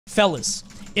Fellas,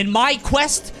 in my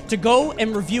quest to go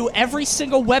and review every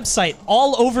single website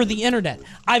all over the internet,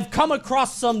 I've come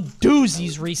across some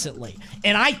doozies recently,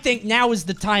 and I think now is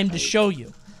the time to show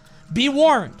you. Be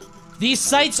warned, these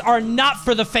sites are not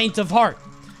for the faint of heart.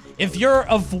 If you're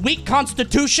of weak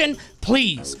constitution,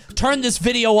 please turn this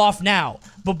video off now.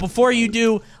 But before you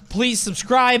do, please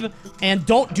subscribe, and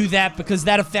don't do that because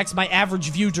that affects my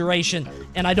average view duration,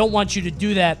 and I don't want you to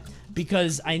do that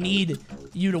because I need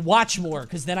you to watch more,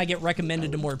 because then I get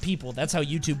recommended to more people. That's how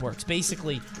YouTube works.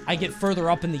 Basically, I get further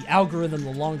up in the algorithm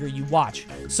the longer you watch.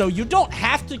 So you don't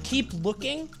have to keep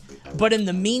looking, but in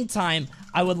the meantime,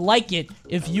 I would like it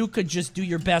if you could just do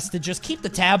your best to just keep the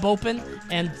tab open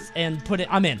and put it...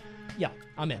 I'm in. Yeah,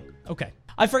 I'm in. Okay.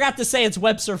 I forgot to say it's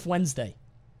Websurf Wednesday.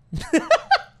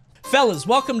 Fellas,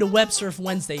 welcome to Websurf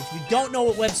Wednesday. If you don't know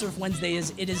what Websurf Wednesday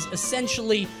is, it is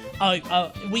essentially,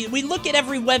 we look at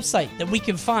every website that we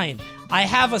can find. I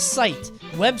have a site,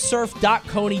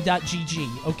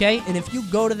 websurf.coney.gg, okay? And if you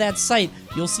go to that site,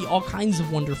 you'll see all kinds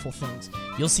of wonderful things.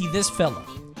 You'll see this fella,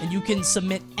 and you can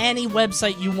submit any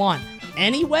website you want.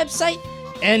 Any website?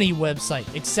 Any website,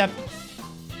 except,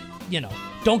 you know,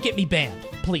 don't get me banned,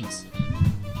 please.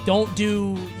 Don't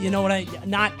do, you know what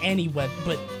not any web,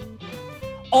 but...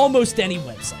 almost any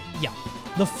website, yeah.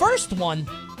 The first one,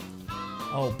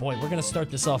 oh boy, we're gonna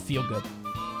start this off feel good.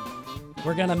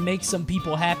 We're gonna make some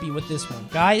people happy with this one.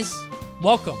 Guys,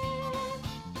 welcome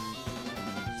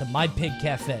to My Pig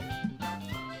Cafe.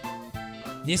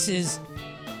 This is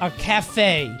a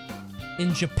cafe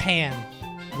in Japan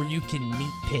where you can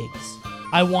meet pigs.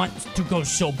 I want to go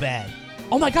so bad.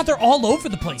 Oh my god, they're all over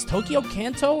the place. Tokyo,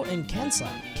 Kanto, and Kansai.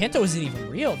 Kanto isn't even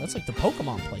real. That's like the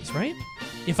Pokemon place, right?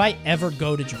 If I ever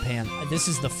go to Japan, this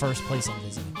is the first place I'm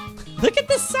visiting. Look at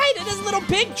this site. It has little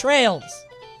pig trails.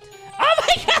 Oh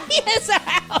my god, he has a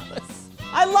house.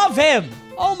 I love him.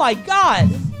 Oh my god.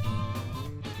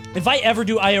 If I ever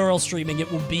do IRL streaming,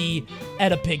 it will be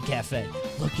at a pig cafe.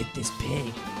 Look at this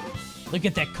pig. Look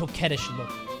at that coquettish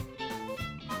look.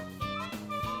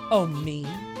 Oh, me.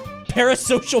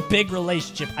 Parasocial pig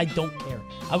relationship. I don't care.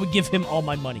 I would give him all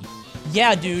my money.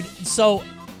 Yeah, dude. So...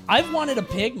 I've wanted a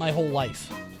pig my whole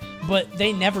life, but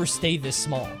they never stay this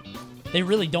small. They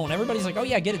really don't. Everybody's like, oh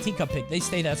yeah, get a teacup pig. They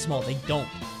stay that small. They don't.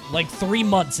 Like 3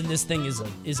 months and this thing is a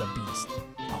beast.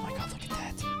 Oh my god, look at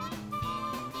that.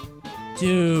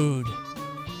 Dude.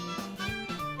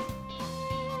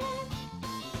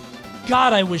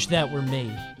 God, I wish that were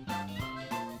me.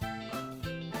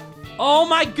 Oh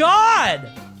my god!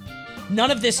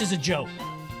 None of this is a joke.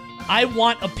 I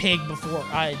want a pig before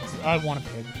I want a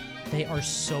pig. They are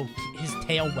so cute. His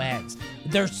tail wags.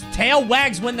 Their tail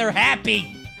wags when they're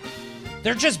happy.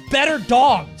 They're just better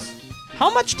dogs. How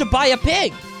much to buy a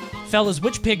pig? Fellas,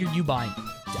 which pig are you buying?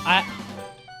 I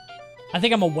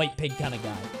think I'm a white pig kind of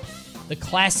guy. The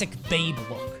classic babe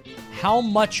look. How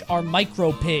much are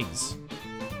micro pigs?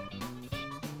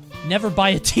 Never buy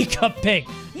a teacup pig.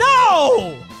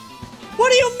 No! What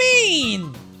do you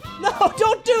mean? No,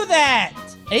 don't do that.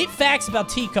 8 facts about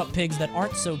teacup pigs that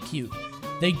aren't so cute.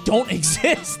 They don't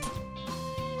exist.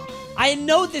 I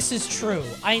know this is true.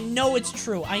 I know it's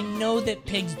true. I know that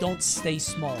pigs don't stay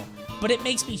small. But it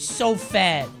makes me so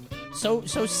sad. So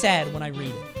sad when I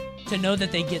read it. To know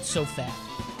that they get so fat.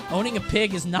 Owning a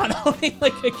pig is not owning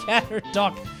like a cat or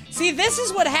dog. See, this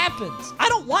is what happens. I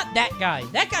don't want that guy.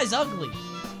 That guy's ugly.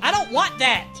 I don't want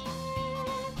that.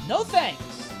 No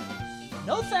thanks.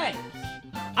 No thanks.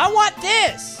 I want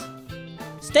this.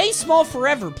 Stay small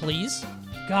forever, please.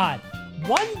 God.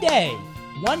 One day,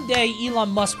 Elon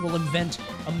Musk will invent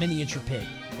a miniature pig,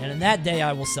 and in that day,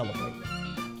 I will celebrate.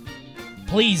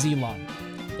 Please, Elon.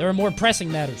 There are more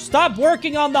pressing matters. Stop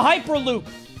working on the Hyperloop!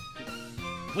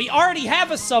 We already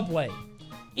have a subway.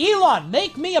 Elon,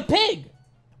 make me a pig!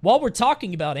 While we're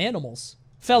talking about animals,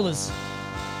 fellas,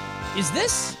 is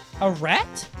this a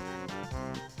rat?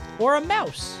 Or a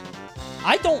mouse?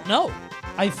 I don't know.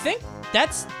 I think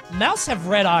that's... Mouse have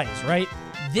red eyes, right?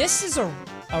 This is a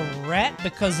rat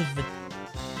because of the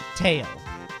tail.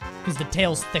 Because the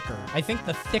tail's thicker. I think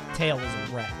the thick tail is a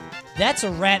rat. That's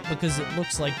a rat because it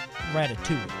looks like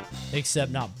Ratatouille. Except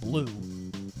not blue.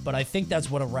 But I think that's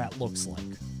what a rat looks like.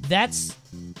 That's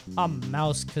a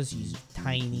mouse because he's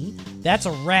tiny. That's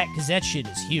a rat because that shit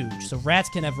is huge. So rats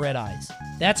can have red eyes.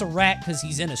 That's a rat because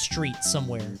he's in a street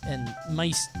somewhere. And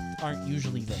mice aren't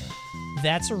usually there.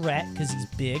 That's a rat because he's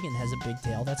big and has a big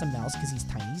tail. That's a mouse because he's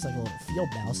tiny. He's like a little field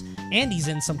mouse. And he's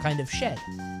in some kind of shed.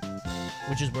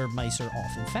 Which is where mice are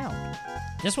often found.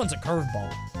 This one's a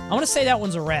curveball. I want to say that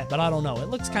one's a rat, but I don't know. It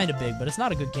looks kind of big, but it's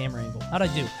not a good camera angle. How'd I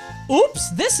do? Oops,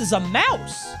 this is a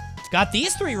mouse. Got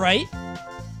these 3 right.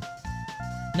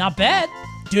 Not bad.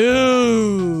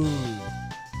 Dude.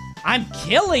 I'm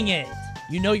killing it.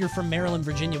 You know you're from Maryland,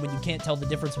 Virginia when you can't tell the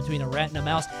difference between a rat and a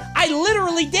mouse. I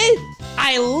literally did.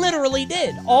 I literally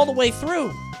did. All the way through.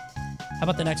 How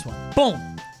about the next one? Boom.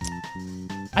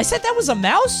 I said that was a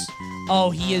mouse?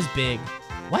 Oh, he is big.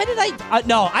 Why did I...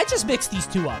 no, I just mixed these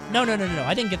two up. No.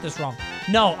 I didn't get this wrong.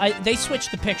 No, they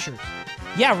switched the pictures.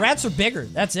 Yeah, rats are bigger.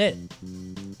 That's it.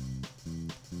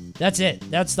 That's it.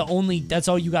 That's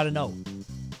all you gotta know.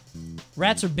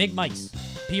 Rats are big mice.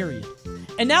 Period.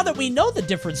 And now that we know the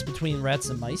difference between rats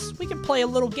and mice, we can play a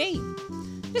little game.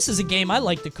 This is a game I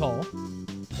like to call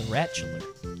the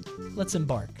Ratchler. Let's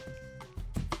embark.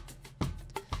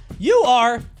 You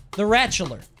are the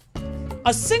Ratchler,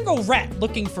 a single rat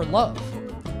looking for love.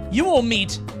 You will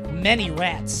meet many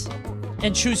rats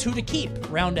and choose who to keep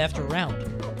round after round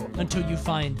until you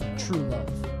find true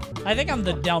love. I think I'm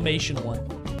the Dalmatian one.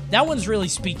 That one's really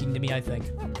speaking to me, I think.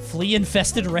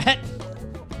 Flea-infested rat?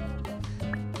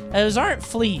 Those aren't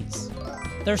fleas.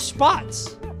 They're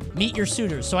spots. Meet your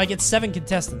suitors. So I get 7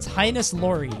 contestants. Highness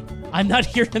Lori. I'm not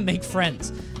here to make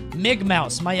friends. Mig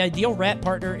Mouse. My ideal rat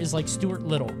partner is like Stuart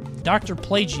Little. Dr.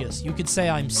 Plagius. You could say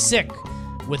I'm sick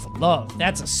with love.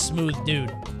 That's a smooth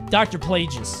dude. Dr.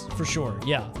 Plagius, for sure.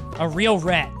 Yeah. A real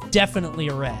rat. Definitely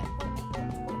a rat.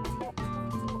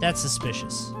 That's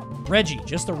suspicious. Reggie.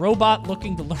 Just a robot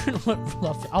looking to learn what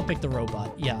love... I'll pick the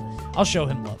robot. Yeah. I'll show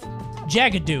him love.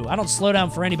 Jagadoo. I don't slow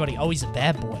down for anybody. Oh, he's a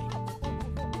bad boy.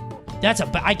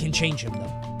 I can change him,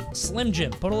 though. Slim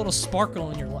Jim. Put a little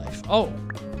sparkle in your life. Oh.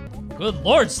 Good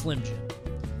Lord, Slim Jim.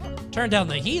 Turn down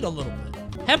the heat a little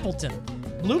bit. Hempleton.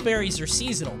 Blueberries are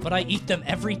seasonal, but I eat them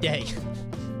every day.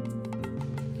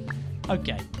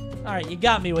 Okay. Alright, you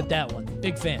got me with that one.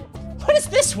 Big fan. What is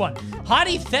this one?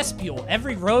 Hottie Thespial.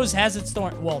 Every rose has its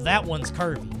thorn. Well, that one's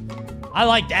curvy. I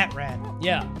like that rat.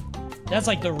 Yeah. That's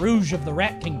like the Rouge of the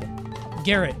Rat Kingdom.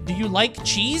 Garrett, do you like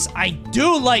cheese? I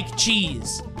do like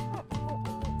cheese.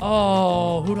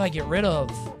 Oh, who do I get rid of?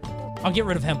 I'll get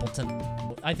rid of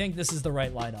Hempleton. I think this is the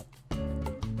right lineup.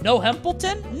 No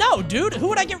Hempleton? No, dude. Who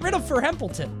would I get rid of for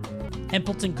Hempleton?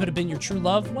 Hempleton could have been your true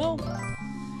love. Well,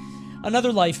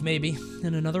 another life, maybe,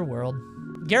 in another world.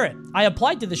 Garrett, I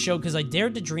applied to the show because I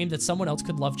dared to dream that someone else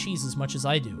could love cheese as much as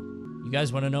I do. You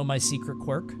guys want to know my secret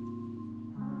quirk?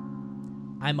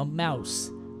 I'm a mouse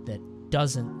that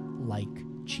doesn't like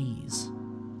cheese.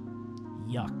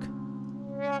 Yuck.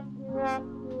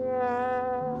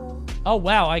 Oh,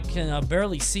 wow, I can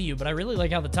barely see you, but I really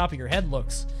like how the top of your head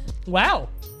looks. Wow.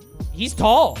 He's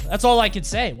tall. That's all I can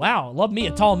say. Wow, love me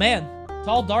a tall man.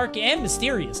 Tall, dark, and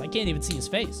mysterious. I can't even see his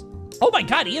face. Oh my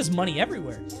god, he has money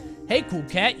everywhere. Hey, cool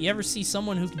cat, you ever see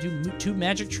someone who can do 2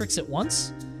 magic tricks at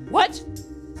once? What?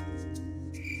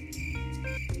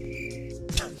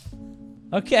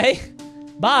 Okay.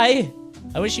 Bye.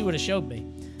 I wish you would have showed me.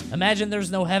 Imagine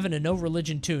there's no heaven and no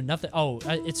religion too. Nothing. Oh,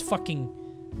 it's fucking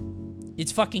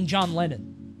John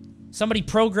Lennon. Somebody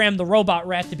programmed the robot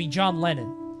rat to be John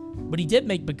Lennon. But he did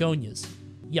make begonias.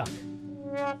 Yuck.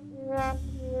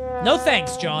 No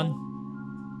thanks, John.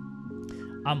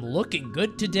 I'm looking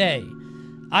good today.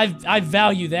 I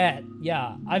value that.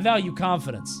 Yeah, I value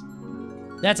confidence.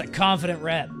 That's a confident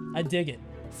rat. I dig it.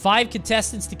 5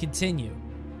 contestants to continue.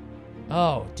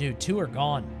 Oh, dude, 2 are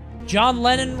gone. John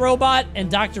Lennon robot and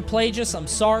Dr. Plagius, I'm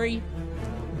sorry,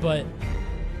 but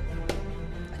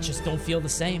I just don't feel the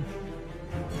same.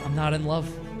 I'm not in love.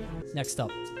 Next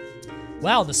up.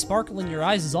 Wow, the sparkle in your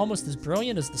eyes is almost as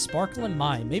brilliant as the sparkle in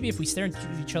mine. Maybe if we stare into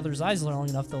each other's eyes long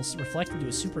enough, they'll reflect into a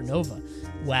supernova.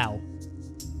 Wow.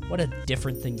 What a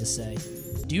different thing to say.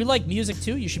 Do you like music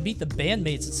too? You should meet the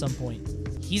bandmates at some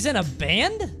point. He's in a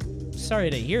band?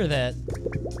 Sorry to hear that.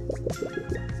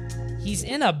 He's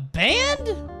in a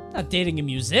band? Not dating a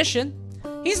musician.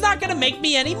 He's not gonna make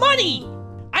me any money!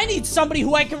 I need somebody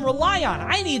who I can rely on.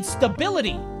 I need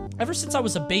stability. Ever since I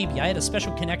was a baby, I had a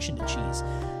special connection to cheese.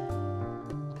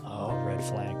 Oh, red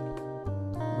flag.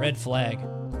 Red flag.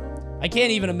 I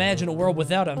can't even imagine a world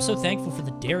without it. I'm so thankful for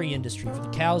the dairy industry, for the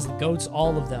cows, the goats,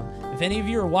 all of them. If any of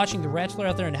you are watching The Ratchler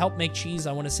out there and help make cheese,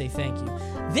 I want to say thank you.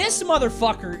 This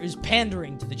motherfucker is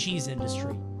pandering to the cheese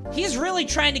industry. He's really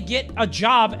trying to get a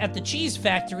job at the cheese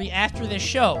factory after this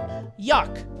show.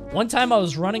 Yuck. One time I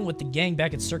was running with the gang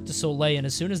back at Cirque du Soleil, and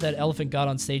as soon as that elephant got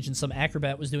on stage and some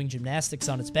acrobat was doing gymnastics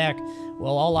on its back,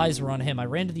 well, all eyes were on him. I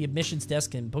ran to the admissions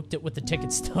desk and booked it with the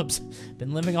ticket stubs.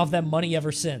 Been living off that money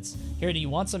ever since. Here, do you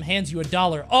want some? Hands you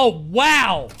 $1. Oh,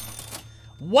 wow!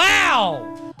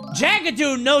 Wow!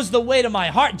 Jagadoo knows the way to my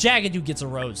heart. Jagadoo gets a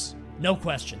rose. No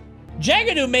question.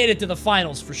 Jagadoo made it to the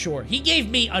finals for sure. He gave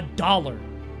me $1.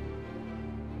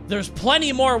 There's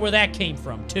plenty more where that came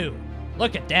from, too.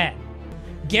 Look at that.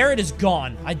 Garrett is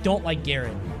gone. I don't like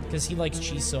Garrett because he likes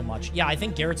cheese so much. Yeah, I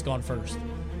think Garrett's gone first.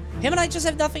 Him and I just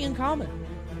have nothing in common.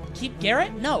 Keep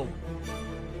Garrett? No.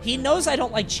 He knows I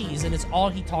don't like cheese, and it's all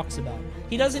he talks about.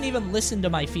 He doesn't even listen to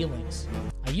my feelings.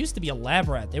 I used to be a lab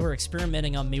rat. They were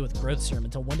experimenting on me with growth serum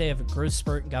until one day I have a growth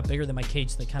spurt and got bigger than my cage,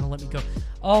 so they kind of let me go.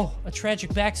 Oh, a tragic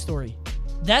backstory.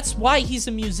 That's why he's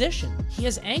a musician. He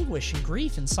has anguish and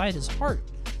grief inside his heart.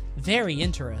 Very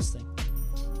interesting.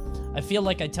 I feel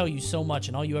like I tell you so much,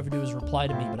 and all you ever do is reply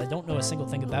to me, but I don't know a single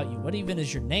thing about you. What even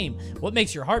is your name? What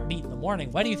makes your heart beat in the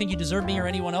morning? Why do you think you deserve me or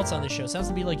anyone else on this show? Sounds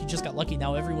to me like you just got lucky.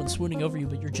 Now everyone's swooning over you,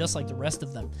 but you're just like the rest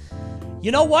of them.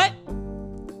 You know what?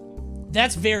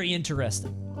 That's very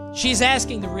interesting. She's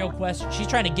asking the real question. She's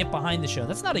trying to get behind the show.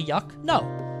 That's not a yuck.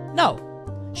 No.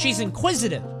 No. She's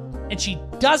inquisitive, and she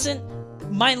doesn't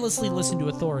mindlessly listen to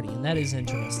authority, and that is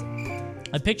interesting.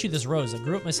 I picked you this rose. I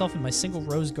grew it myself in my single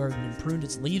rose garden and pruned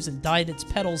its leaves and dyed its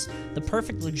petals the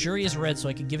perfect luxurious red so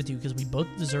I could give it to you because we both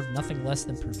deserve nothing less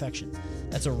than perfection.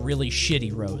 That's a really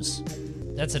shitty rose.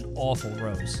 That's an awful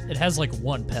rose. It has like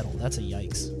one petal. That's a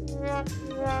yikes.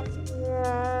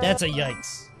 That's a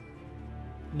yikes.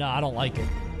 No, I don't like it.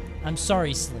 I'm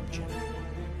sorry, Slim Jim.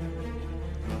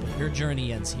 But your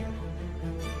journey ends here.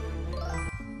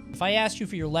 If I asked you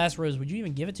for your last rose, would you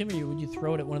even give it to me, or would you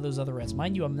throw it at one of those other rats?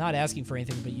 Mind you, I'm not asking for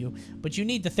anything but you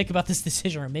need to think about this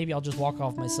decision, or maybe I'll just walk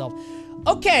off myself.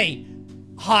 Okay,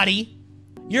 hottie.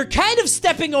 You're kind of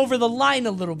stepping over the line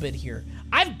a little bit here.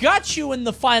 I've got you in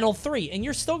the final 3, and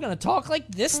you're still gonna talk like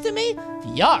this to me?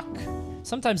 Yuck.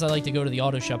 Sometimes I like to go to the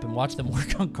auto shop and watch them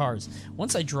work on cars.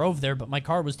 Once I drove there, but my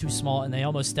car was too small, and they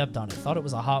almost stepped on it. Thought it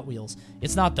was a Hot Wheels.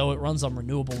 It's not, though. It runs on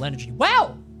renewable energy.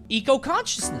 Wow!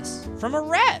 Eco-consciousness from a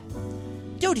rat.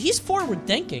 Dude, he's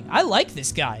forward-thinking. I like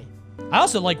this guy. I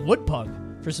also like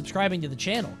Woodpug for subscribing to the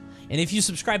channel. And if you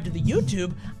subscribe to the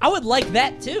YouTube, I would like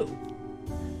that too.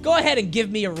 Go ahead and give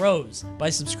me a rose by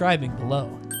subscribing below.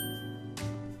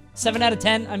 7 out of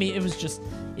 10? I mean, it was just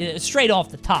straight off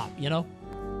the top, you know?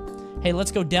 Hey,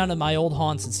 let's go down to my old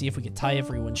haunts and see if we can tie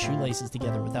everyone's shoelaces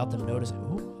together without them noticing.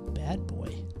 Ooh, bad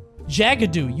boy.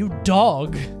 Jagadoo, you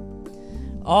dog.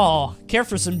 Oh, care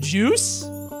for some juice?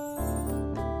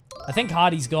 I think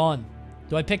Hottie's gone.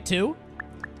 Do I pick 2?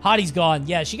 Hottie's gone.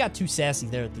 Yeah, she got too sassy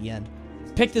there at the end.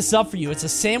 Pick this up for you. It's a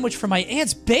sandwich from my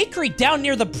aunt's bakery down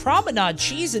near the promenade.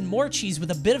 Cheese and more cheese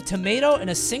with a bit of tomato and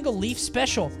a single leaf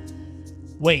special.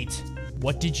 Wait,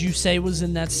 what did you say was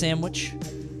in that sandwich?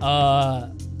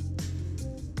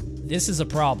 This is a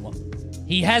problem.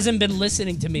 He hasn't been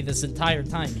listening to me this entire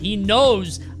time. He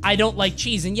knows I don't like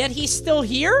cheese, and yet he's still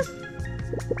here?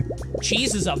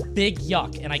 Cheese is a big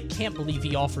yuck, and I can't believe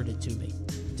he offered it to me.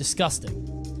 Disgusting.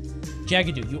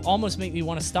 Jagadoo, you almost make me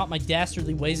want to stop my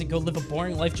dastardly ways and go live a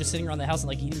boring life just sitting around the house and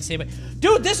like eating sandwich.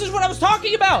 Dude, this is what I was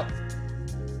talking about!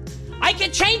 I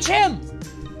can change him!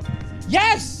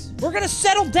 Yes! We're gonna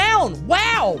settle down!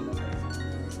 Wow!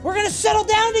 We're gonna settle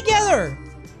down together!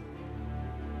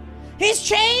 He's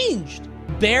changed!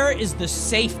 Bear is the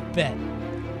safe bet.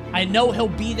 I know he'll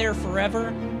be there forever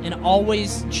and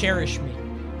always cherish me.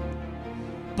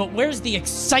 But where's the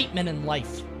excitement in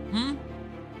life?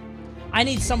 I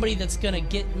need somebody that's gonna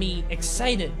get me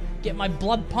excited, get my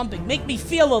blood pumping, make me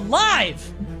feel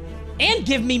alive, and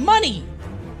give me money.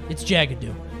 It's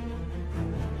Jagadoo.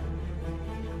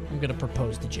 I'm gonna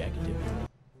propose to Jagadoo.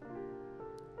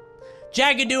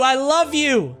 Jagadoo, I love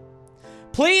you!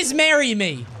 Please marry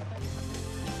me!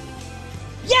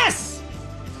 Yes!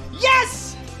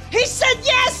 Yes! He said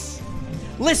yes!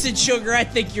 Listen, sugar, I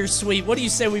think you're sweet. What do you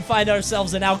say we find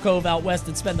ourselves an alcove out west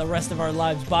and spend the rest of our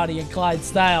lives Bonnie and Clyde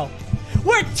style?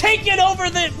 We're taking over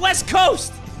the West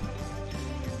Coast!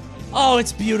 Oh,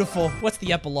 it's beautiful. What's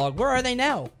the epilogue? Where are they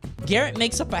now? Garrett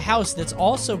makes up a house that's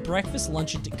also breakfast,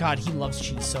 lunch, and... God, he loves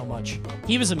cheese so much.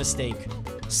 He was a mistake.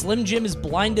 Slim Jim is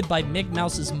blinded by Mig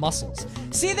Mouse's muscles.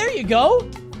 See, there you go.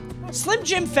 Slim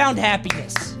Jim found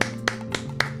happiness.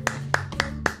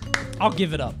 I'll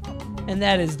give it up. And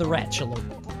that is the Rat Chiller.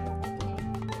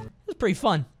 It was pretty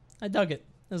fun. I dug it.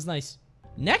 It was nice.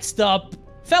 Next up,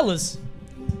 fellas.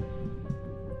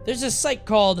 There's this site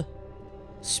called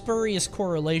Spurious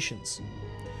Correlations.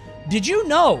 Did you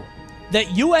know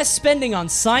that U.S. spending on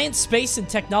science, space, and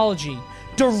technology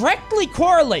directly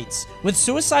correlates with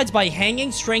suicides by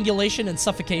hanging, strangulation, and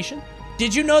suffocation?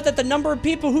 Did you know that the number of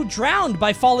people who drowned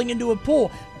by falling into a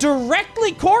pool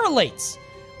directly correlates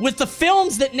with the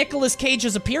films that Nicolas Cage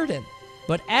has appeared in?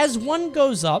 But as one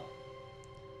goes up,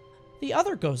 the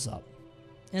other goes up.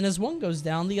 And as one goes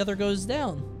down, the other goes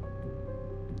down.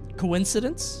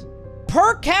 Coincidence?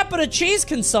 Per capita cheese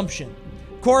consumption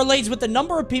correlates with the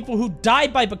number of people who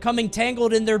died by becoming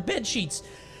tangled in their bed sheets.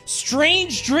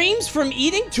 Strange dreams from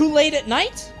eating too late at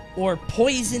night? Or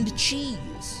poisoned cheese?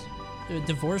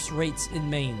 Divorce rates in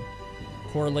Maine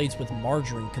correlates with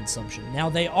margarine consumption. Now,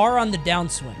 they are on the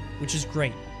downswing, which is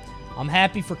great. I'm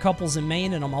happy for couples in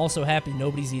Maine, and I'm also happy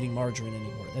nobody's eating margarine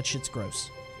anymore. That shit's gross.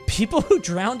 People who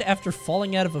drowned after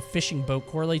falling out of a fishing boat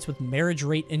correlates with marriage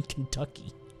rate in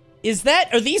Kentucky.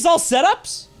 Are these all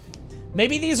setups?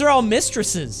 Maybe these are all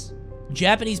mistresses.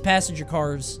 Japanese passenger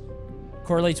cars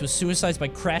correlates with suicides by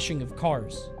crashing of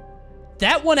cars.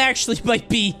 That one actually might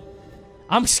be...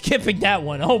 I'm skipping that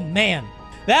one. Oh, man.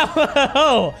 That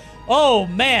one... Oh,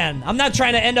 man. I'm not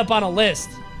trying to end up on a list.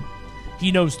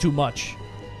 He knows too much.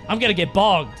 I'm gonna get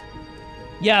bogged.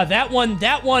 Yeah, that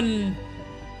one...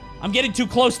 I'm getting too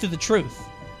close to the truth.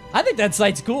 I think that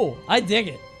site's cool. I dig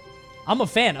it. I'm a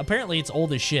fan. Apparently, it's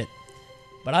old as shit.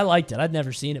 But I liked it. I'd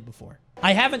never seen it before.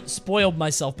 I haven't spoiled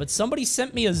myself, but somebody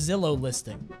sent me a Zillow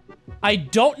listing. I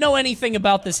don't know anything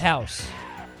about this house.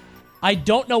 I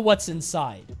don't know what's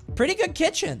inside. Pretty good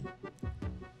kitchen.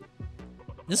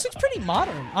 This looks pretty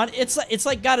modern. It's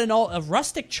like got a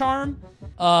rustic charm.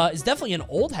 It's definitely an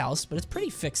old house, but it's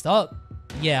pretty fixed up.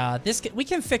 Yeah, we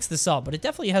can fix this up, but it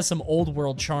definitely has some old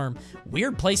world charm.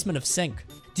 Weird placement of sink.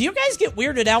 Do you guys get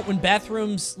weirded out when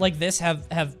bathrooms like this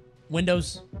have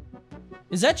windows?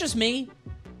 Is that just me?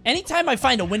 Anytime I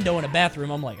find a window in a bathroom,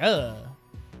 I'm like,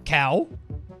 cow?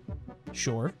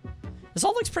 Sure. This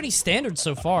all looks pretty standard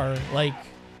so far. Like,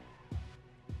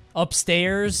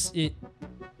 upstairs,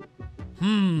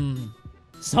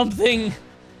 something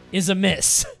is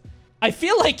amiss. I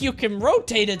feel like you can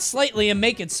rotate it slightly and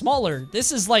make it smaller.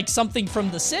 This is like something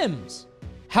from The Sims.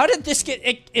 How did this get...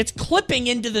 It's clipping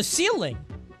into the ceiling.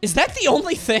 Is that the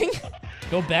only thing?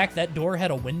 Go back, that door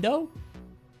had a window?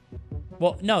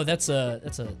 Well, no, that's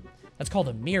called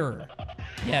a mirror.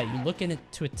 Yeah, you look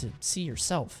into it to see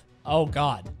yourself. Oh,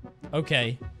 God.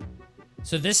 Okay.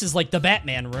 So this is like the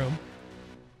Batman room.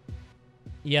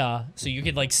 Yeah, so you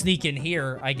could like sneak in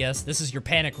here, I guess. This is your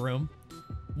panic room.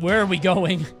 Where are we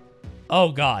going?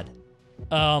 Oh, God.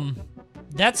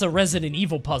 That's a Resident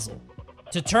Evil puzzle.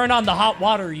 To turn on the hot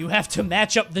water, you have to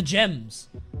match up the gems.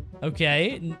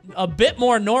 Okay, a bit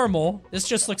more normal. This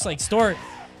just looks like store...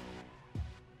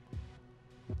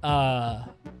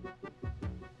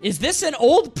 Is this an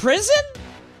old prison?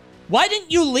 Why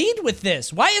didn't you lead with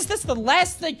this? Why is this the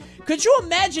last thing? Could you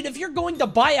imagine if you're going to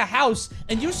buy a house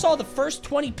and you saw the first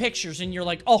 20 pictures and you're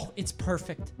like, oh, it's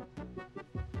perfect.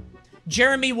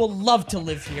 Jeremy will love to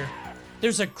live here.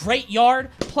 There's a great yard,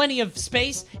 plenty of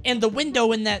space, and the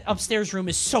window in that upstairs room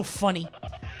is so funny.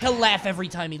 He'll laugh every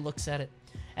time he looks at it.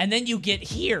 And then you get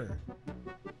here.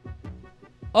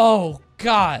 Oh,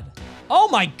 God. Oh,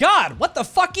 my God. What the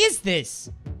fuck is this?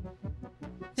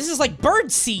 This is like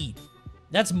bird seed.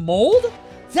 That's mold?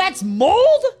 That's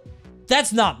mold?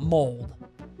 That's not mold.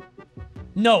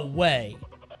 No way.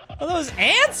 Are those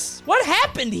ants? What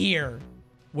happened here?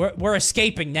 We're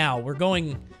escaping now. We're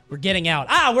getting out.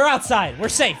 Ah, we're outside. We're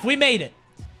safe. We made it.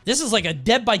 This is like a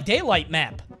Dead by Daylight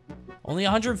map. Only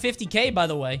 150K, by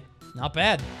the way. Not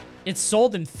bad. It's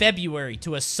sold in February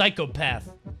to a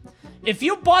psychopath. If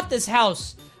you bought this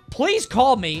house, please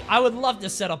call me. I would love to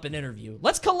set up an interview.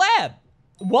 Let's collab.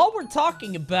 While we're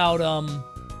talking about,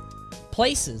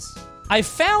 places, I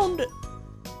found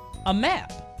a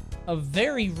map of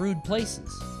very rude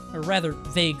places. Or rather,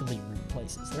 vaguely rude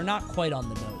places. They're not quite on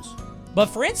the nose. But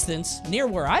for instance, near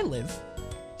where I live,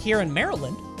 here in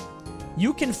Maryland,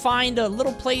 you can find a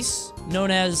little place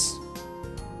known as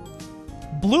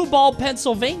Blue Ball,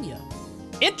 Pennsylvania.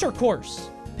 Intercourse,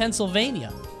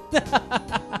 Pennsylvania.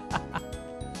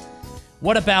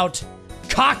 What about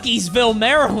Cockeysville,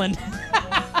 Maryland?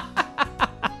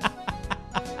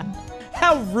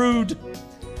 How rude.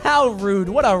 How rude.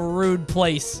 What a rude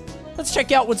place. Let's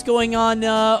check out what's going on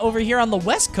over here on the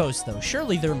West Coast, though.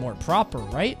 Surely they're more proper,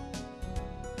 right?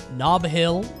 Nob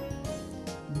Hill.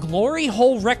 Glory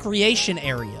Hole Recreation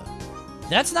Area.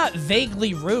 That's not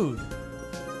vaguely rude.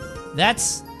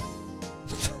 That's...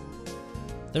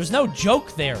 There's no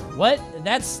joke there. What?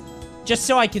 That's just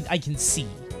so I can see.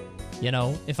 You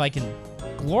know, if I can...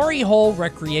 Glory Hole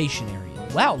Recreation Area.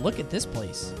 Wow, look at this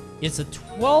place. It's a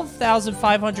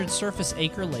 12,500 surface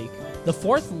acre lake, the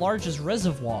 4th largest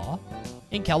reservoir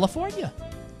in California.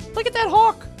 Look at that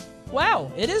hawk.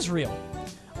 Wow, it is real.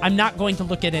 I'm not going to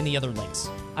look at any other links.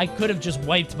 I could have just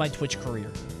wiped my Twitch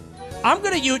career. I'm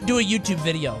going to do a YouTube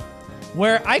video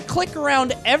where I click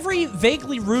around every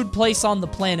vaguely rude place on the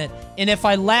planet, and if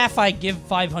I laugh, I give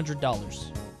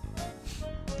 $500.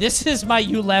 This is my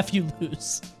You Laugh, You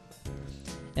Lose.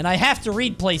 And I have to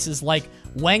read places like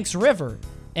Wanks River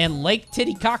and Lake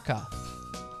Titicaca.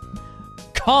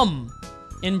 Come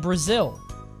in Brazil.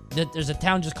 There's a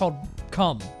town just called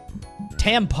Tampon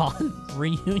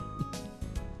Reunion.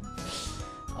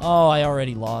 Oh, I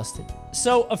already lost it.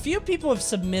 So, a few people have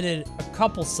submitted a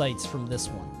couple sites from this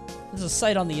one. There's a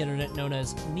site on the internet known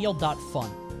as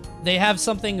Neil.fun. They have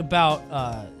something about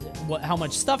how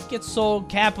much stuff gets sold,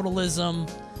 capitalism,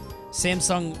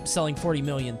 Samsung selling 40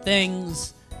 million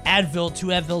things, Advil, 2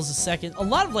 Advils a second. A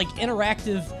lot of, like,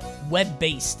 interactive,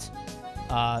 web-based,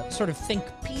 sort of think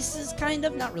pieces, kind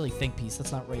of. Not really think piece,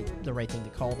 that's not the right thing to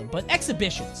call them, but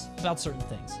exhibitions about certain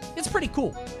things. It's pretty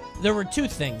cool. There were 2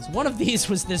 things. One of these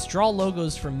was this draw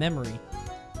logos from memory.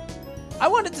 I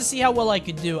wanted to see how well I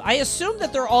could do. I assumed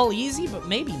that they're all easy, but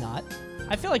maybe not.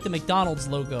 I feel like the McDonald's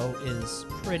logo is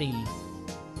pretty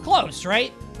close,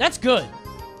 right? That's good.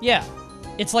 Yeah.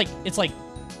 It's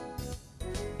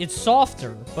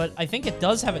softer, but I think it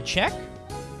does have a check.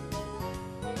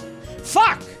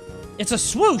 Fuck! It's a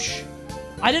swoosh.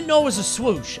 I didn't know it was a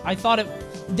swoosh. I thought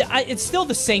it's still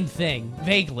the same thing,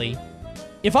 vaguely.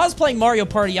 If I was playing Mario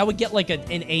Party, I would get like an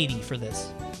 80 for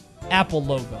this. Apple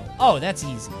logo. Oh, that's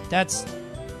easy.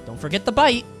 Don't forget the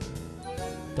bite.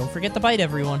 Don't forget the bite,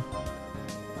 everyone.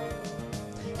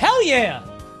 Hell yeah!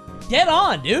 Dead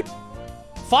on, dude.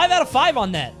 5 out of 5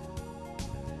 on that.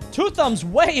 2 thumbs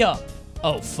way up.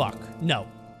 Oh, fuck. No.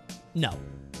 No.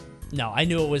 No, I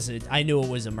knew it was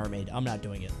a mermaid. I'm not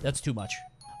doing it. That's too much.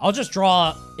 I'll just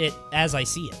draw it as I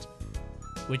see it.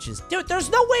 Which is... Dude,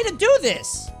 there's no way to do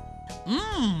this!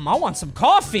 I want some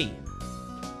coffee.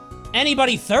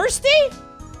 Anybody thirsty?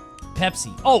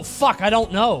 Pepsi. Oh, fuck, I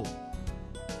don't know.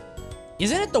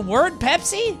 Isn't it the word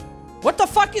Pepsi? What the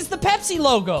fuck is the Pepsi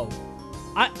logo?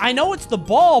 I know it's the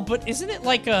ball, but isn't it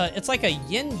like it's like a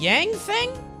yin-yang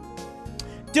thing?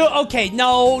 Dude, okay,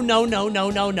 no.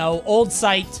 Old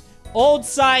site. Old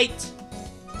site.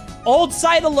 Old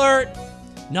site alert.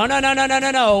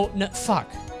 No,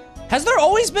 fuck. Has there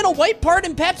always been a white part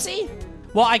in Pepsi?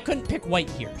 Well, I couldn't pick white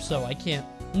here, so I can't...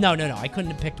 No, I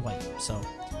couldn't have picked white, so...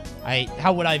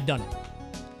 How would I have done it?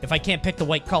 If I can't pick the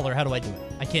white color, how do I do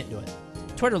it? I can't do it.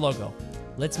 Twitter logo.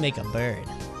 Let's make a bird.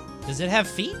 Does it have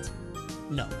feet?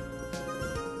 No.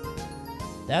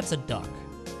 That's a duck.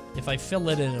 If I fill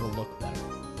it in, it'll look better.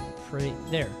 Pretty...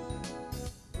 There.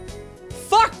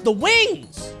 Fuck! The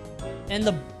wings! And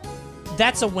the...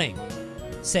 That's a wing.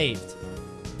 Saved.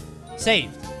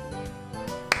 Saved.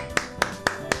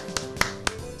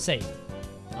 Saved.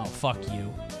 Oh, fuck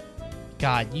you.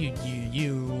 God, you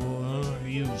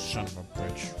son of a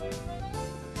bitch.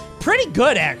 Pretty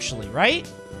good, actually, right?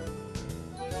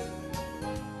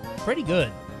 Pretty good.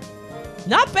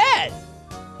 Not bad.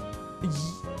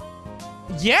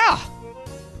 Yeah.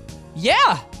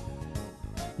 Yeah.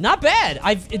 Not bad.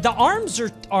 The arms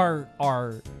are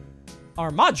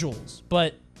modules,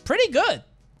 but pretty good.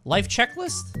 Life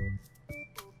checklist?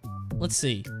 Let's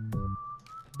see.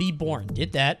 Be born.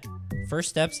 Did that. First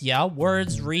steps, yeah.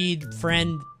 Words, read,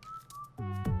 friend.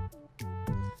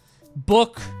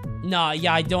 Book. Nah,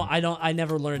 yeah, I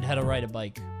never learned how to ride a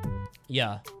bike.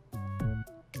 Yeah.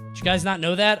 Did you guys not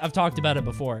know that? I've talked about it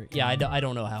before. Yeah, I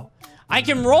don't know how. I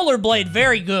can rollerblade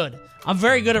very good. I'm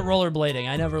very good at rollerblading.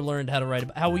 I never learned how to ride a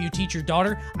bike. How will you teach your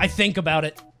daughter? I think about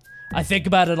it. I think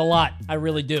about it a lot. I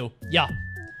really do. Yeah.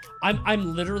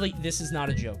 I'm literally, this is not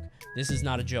a joke. This is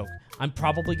not a joke. I'm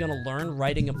probably gonna learn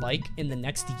riding a bike in the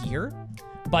next year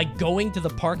by going to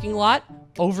the parking lot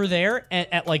over there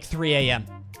at like 3 a.m.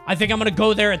 I think I'm gonna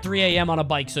go there at 3 a.m. on a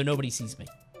bike so nobody sees me.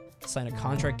 Sign a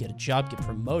contract, get a job, get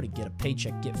promoted, get a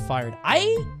paycheck, get fired.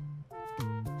 I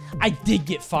did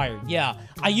get fired, yeah.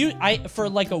 For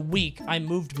like a week, I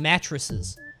moved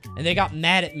mattresses. And they got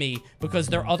mad at me because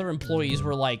their other employees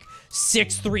were like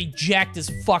 6'3", jacked as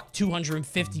fuck,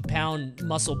 250-pound,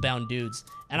 muscle-bound dudes.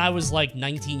 And I was like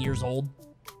 19 years old.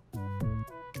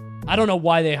 I don't know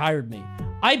why they hired me.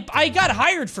 I got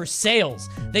hired for sales.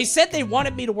 They said they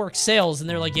wanted me to work sales, and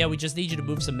they're like, yeah, we just need you to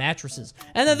move some mattresses.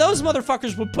 And then those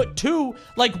motherfuckers would put 2,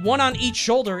 like, one on each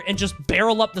shoulder and just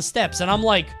barrel up the steps. And I'm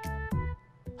like,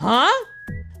 huh?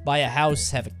 Buy a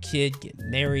house, have a kid, get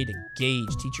married,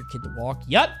 engaged, teach your kid to walk.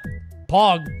 Yup.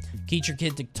 Pog. Teach your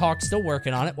kid to talk, still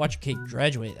working on it. Watch your kid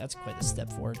graduate. That's quite a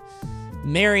step forward.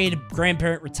 Married,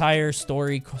 grandparent, retire,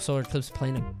 story, solar eclipse,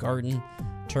 playing a garden,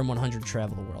 turn 100,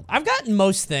 travel the world. I've gotten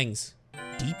most things.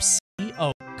 Deep sea?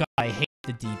 Oh, God, I hate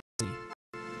the deep sea.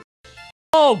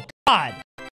 Oh, God.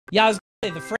 Yeah, I was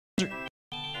gonna say, the frames are...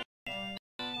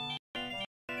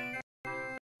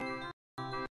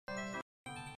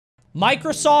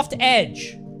 Microsoft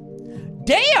Edge.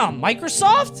 Damn,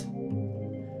 Microsoft?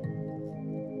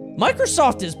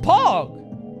 Microsoft is Pog.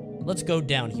 Let's go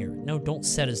down here. No, don't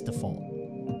set as default.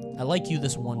 I like you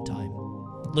this one time.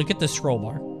 Look at the scroll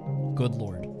bar. Good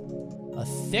lord. A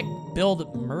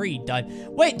thick-billed Murray dive.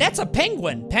 Wait, that's a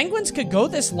penguin. Penguins could go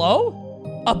this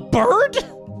low? A bird?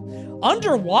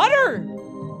 Underwater?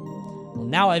 Well,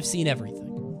 now I've seen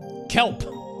everything. Kelp.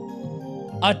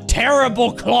 A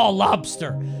terrible claw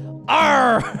lobster.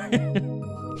 Arr!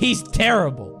 He's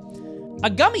terrible. A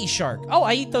gummy shark. Oh,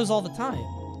 I eat those all the time.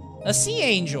 A sea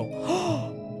angel.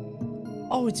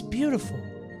 Oh, it's beautiful.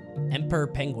 Emperor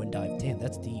penguin dive. Damn,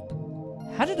 that's deep.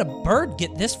 How did a bird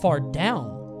get this far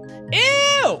down?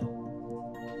 Ew!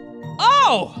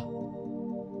 Oh!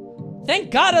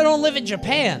 Thank God I don't live in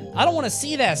Japan. I don't want to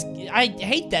see that. I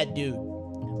hate that dude.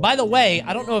 By the way,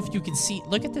 I don't know if you can see.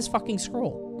 Look at this fucking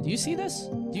scroll. Do you see this?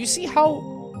 Do you see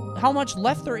how much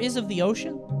left there is of the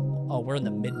ocean? Oh, we're in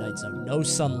the midnight zone. No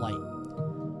sunlight.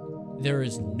 There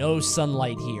is no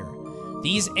sunlight here.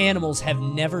 These animals have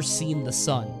never seen the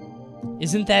sun.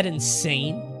 Isn't that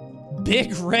insane?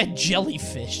 Big red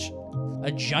jellyfish.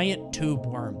 A giant tube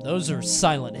worm. Those are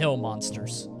Silent Hill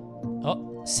monsters.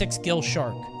 Oh, 6-gill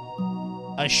shark.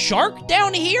 A shark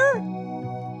down here?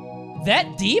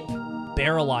 That deep?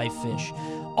 Barrel-eye fish.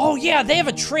 Oh yeah, they have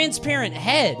a transparent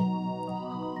head.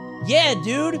 Yeah,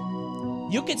 dude.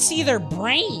 You could see their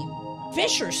brain.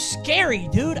 Fish are scary,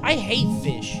 dude. I hate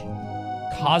fish.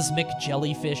 Cosmic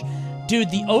jellyfish. Dude,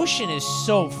 the ocean is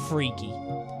so freaky.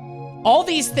 All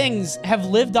these things have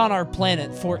lived on our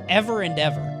planet forever and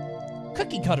ever.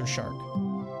 Cookie cutter shark.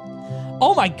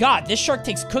 Oh my god, this shark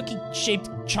takes cookie-shaped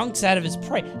chunks out of his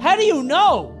prey. How do you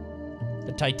know?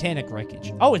 The Titanic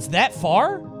wreckage. Oh, it's that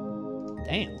far?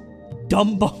 Damn.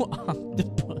 Dumbo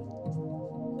octopus.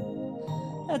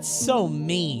 That's so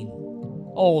mean.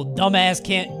 Oh, dumbass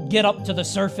can't get up to the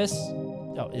surface.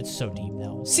 Oh, it's so deep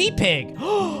now. Sea pig.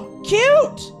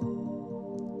 Cute.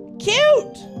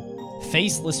 Cute.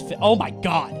 Faceless fish. Oh my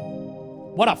god.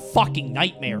 What a fucking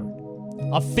nightmare.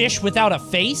 A fish without a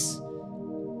face?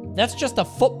 That's just a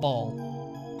football.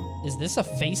 Is this a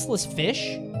faceless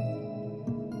fish?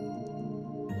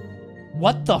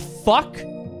 What the fuck?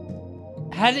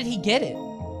 How did he get it?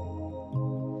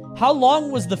 How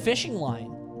long was the fishing line?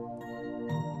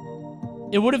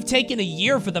 It would have taken a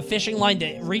year for the fishing line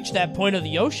to reach that point of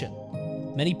the ocean.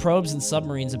 Many probes and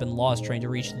submarines have been lost trying to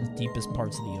reach the deepest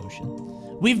parts of the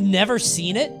ocean. We've never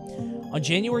seen it. On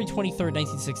January 23rd,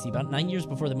 1960, about 9 years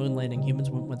before the moon landing, humans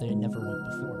went where they never went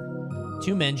before.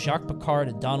 Two men, Jacques Piccard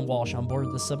and Don Walsh, on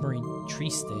board the submarine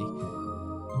Triste,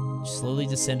 slowly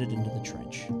descended into the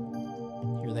trench.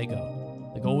 Here they go.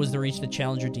 The goal was to reach the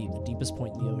Challenger Deep, the deepest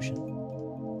point in the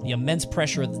ocean. The immense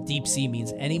pressure of the deep sea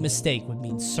means any mistake would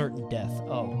mean certain death.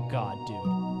 Oh, God,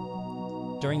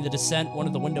 dude. During the descent, one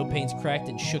of the window panes cracked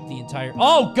and shook the entire...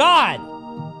 Oh,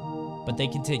 God! But they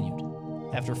continued.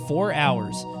 After 4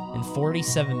 hours and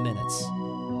 47 minutes,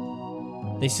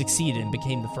 they succeeded and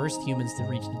became the first humans to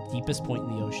reach the deepest point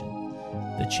in the ocean,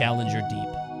 the Challenger Deep.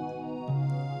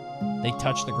 They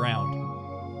touched the ground.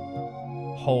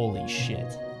 Holy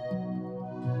shit.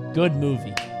 Good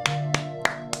movie.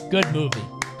 Good movie.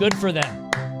 Good for them.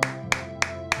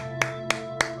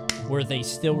 Where they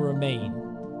still remain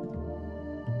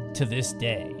to this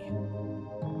day.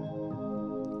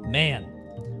 Man,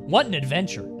 what an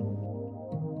adventure.